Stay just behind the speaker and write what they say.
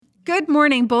Good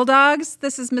morning, Bulldogs.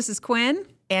 This is Mrs. Quinn.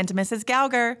 And Mrs.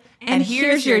 Gauger. And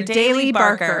here's your Daily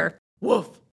Barker. Woof.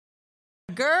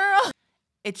 Girl!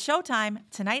 It's showtime.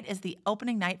 Tonight is the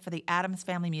opening night for the Addams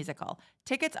Family musical.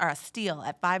 Tickets are a steal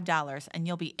at $5, and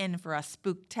you'll be in for a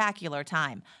spooktacular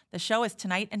time. The show is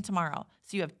tonight and tomorrow,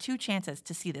 so you have 2 chances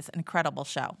to see this incredible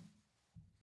show.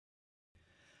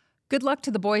 Good luck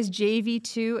to the boys'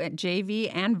 JV2 and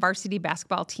JV and varsity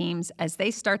basketball teams as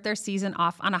they start their season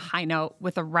off on a high note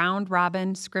with a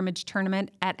round-robin scrimmage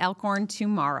tournament at Elkhorn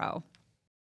tomorrow.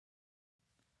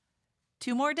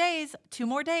 2 more days,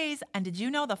 and did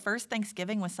you know the first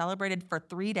Thanksgiving was celebrated for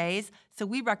 3 days? So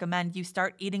we recommend you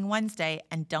start eating Wednesday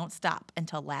and don't stop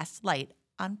until last light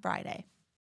on Friday.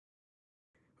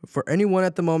 For anyone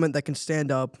at the moment that can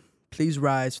stand up, please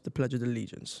rise to the Pledge of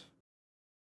Allegiance.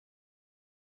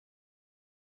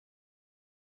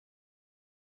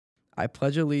 I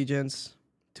pledge allegiance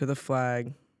to the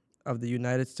flag of the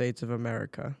United States of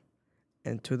America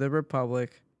and to the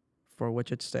republic for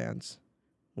which it stands,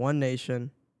 one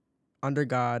nation, under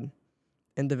God,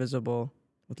 indivisible,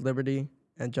 with liberty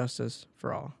and justice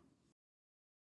for all.